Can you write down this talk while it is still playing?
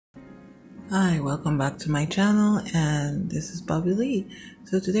Hi, welcome back to my channel, and this is Bobby Lee.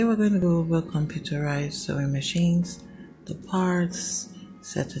 So today we're going to go over computerized sewing machines, the parts,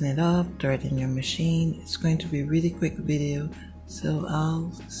 setting it up, threading your machine. It's going to be a really quick video, so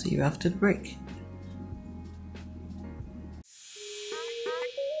I'll see you after the break.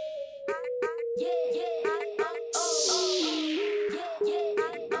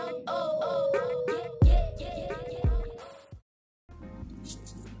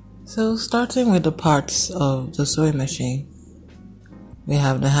 So starting with the parts of the sewing machine, we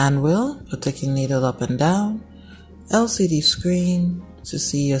have the hand wheel for taking needle up and down, LCD screen to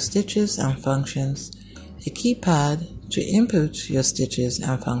see your stitches and functions, a keypad to input your stitches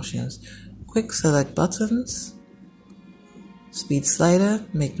and functions, quick select buttons, speed slider,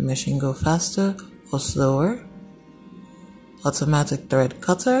 make the machine go faster or slower, automatic thread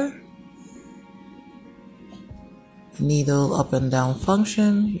cutter, needle up and down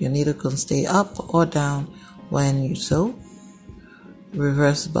function, your needle can stay up or down when you sew,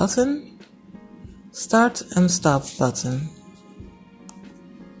 reverse button, start and stop button.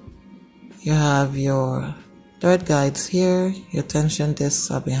 You have your thread guides here, your tension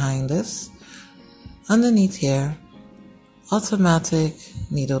discs are behind this. Underneath here, automatic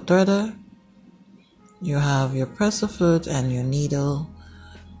needle threader. You have your presser foot and your needle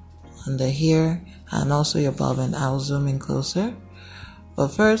under here, and also your bobbin. I'll zoom in closer. But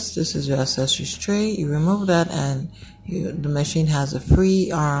first, this is your accessories tray. You remove that and the machine has a free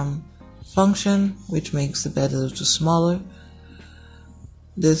arm function, which makes the bed a little smaller.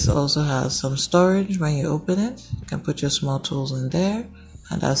 This also has some storage when you open it. You can put your small tools in there,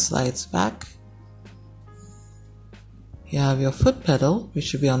 and that slides back. You have your foot pedal, which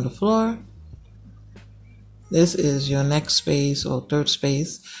should be on the floor. This is your next space or third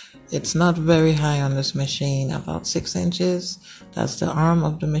space. It's not very high on this machine, about 6 inches. That's the arm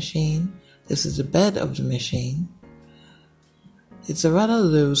of the machine. This is the bed of the machine. It's a rather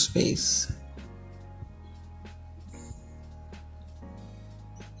low space.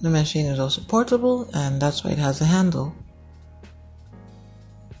 The machine is also portable, and that's why it has a handle.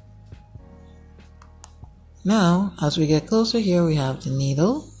 Now, as we get closer here, we have the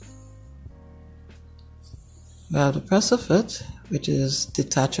needle. We have the presser foot, which is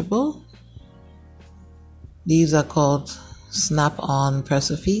detachable. These are called snap-on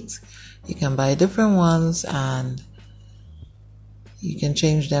presser feet. You can buy different ones and you can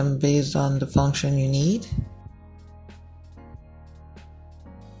change them based on the function you need.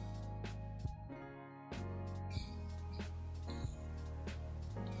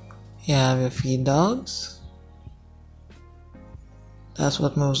 You have your feed dogs. That's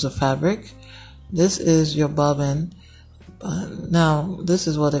what moves the fabric. This is your bobbin. Now, this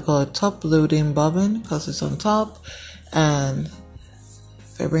is what they call a top-loading bobbin because it's on top, and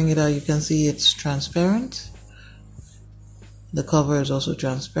if I bring it out, you can see it's transparent. The cover is also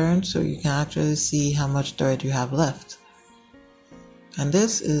transparent, so you can actually see how much thread you have left. And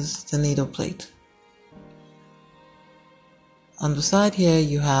this is the needle plate. On the side here,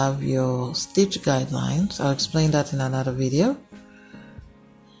 you have your stitch guidelines. I'll explain that in another video.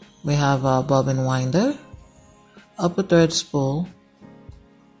 We have our bobbin winder, upper thread spool.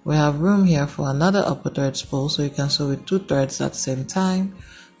 We have room here for another upper thread spool, so you can sew with 2 threads at the same time.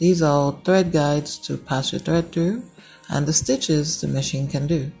 These are all thread guides to pass your thread through, and the stitches the machine can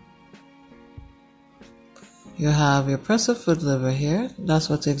do. You have your presser foot lever here. That's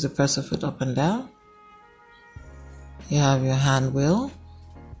what takes the presser foot up and down. You have your hand wheel,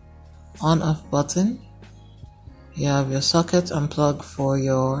 on-off button. You have your socket and plug for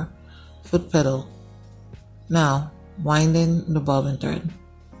your foot pedal. Now, winding the bobbin thread.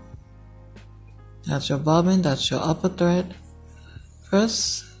 That's your bobbin, that's your upper thread.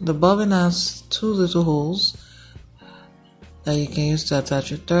 First, the bobbin has 2 little holes that you can use to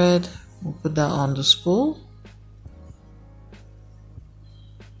attach your thread. We'll put that on the spool.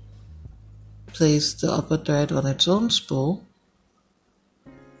 Place the upper thread on its own spool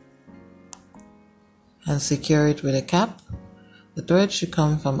and secure it with a cap. The thread should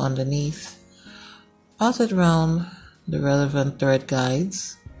come from underneath. Pass it around the relevant thread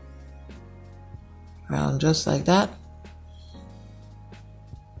guides, around just like that.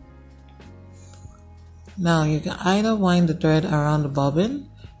 Now you can either wind the thread around the bobbin,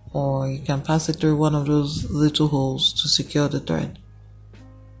 or you can pass it through one of those little holes to secure the thread.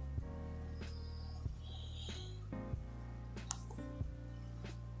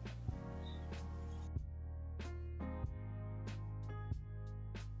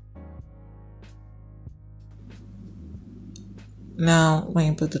 Now, when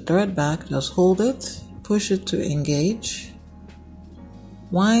you put the thread back, just hold it, push it to engage,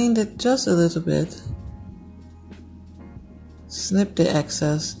 Wind it just a little bit, snip the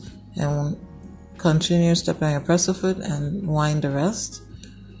excess, and continue stepping on your presser foot and wind the rest.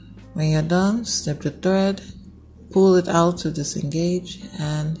 When you're done, snip the thread, pull it out to disengage,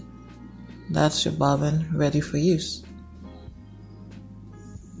 and that's your bobbin ready for use.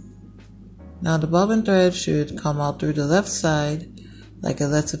 Now the bobbin thread should come out through the left side like a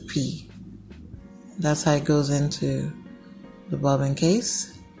letter P. That's how it goes into the bobbin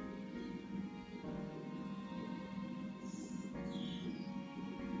case.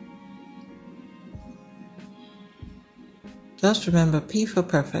 Just remember P for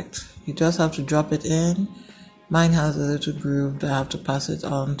perfect. You just have to drop it in. Mine has a little groove that I have to pass it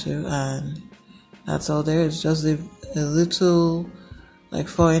on to, and that's all there is. Just leave a little, like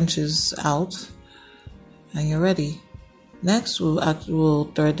 4 inches out, and you're ready. Next,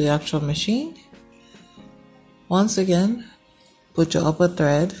 we'll thread the actual machine. Once again, put your upper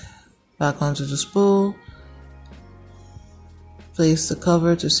thread back onto the spool. Place the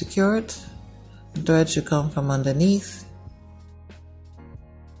cover to secure it. The thread should come from underneath.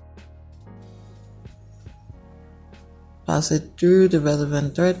 Pass it through the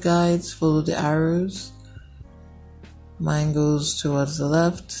relevant thread guides, follow the arrows. Mine goes towards the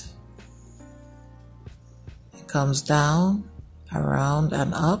left. It comes down, around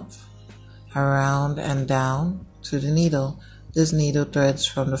and up, around and down to the needle. This needle threads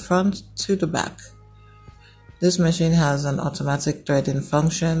from the front to the back. This machine has an automatic threading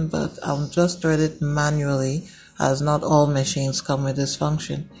function, but I'll just thread it manually, as not all machines come with this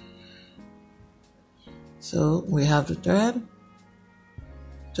function. So we have the thread,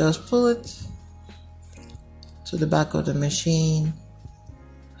 just pull it to the back of the machine,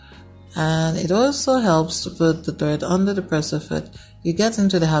 and it also helps to put the thread under the presser foot. You get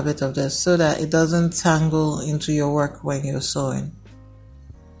into the habit of this so that it doesn't tangle into your work when you're sewing.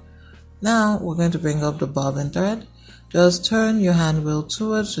 Now we're going to bring up the bobbin thread. Just turn your hand wheel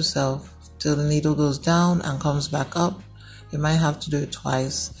towards yourself till the needle goes down and comes back up. You might have to do it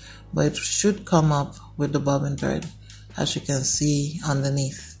twice, but it should come up with the bobbin thread, as you can see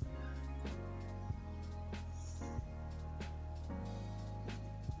underneath.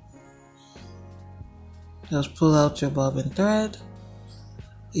 Just pull out your bobbin thread.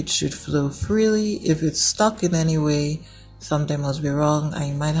 It should flow freely. If it's stuck in any way, something must be wrong, and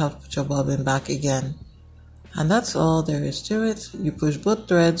you might have to put your bobbin back again. And that's all there is to it. You push both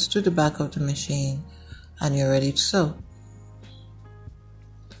threads to the back of the machine, and you're ready to sew.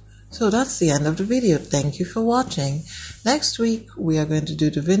 So that's the end of the video. Thank you for watching. Next week, we are going to do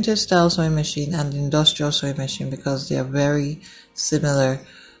the vintage style sewing machine and the industrial sewing machine because they are very similar.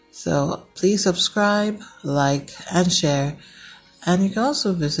 So please subscribe, like, and share. And you can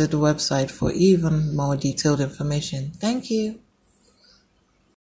also visit the website for even more detailed information. Thank you.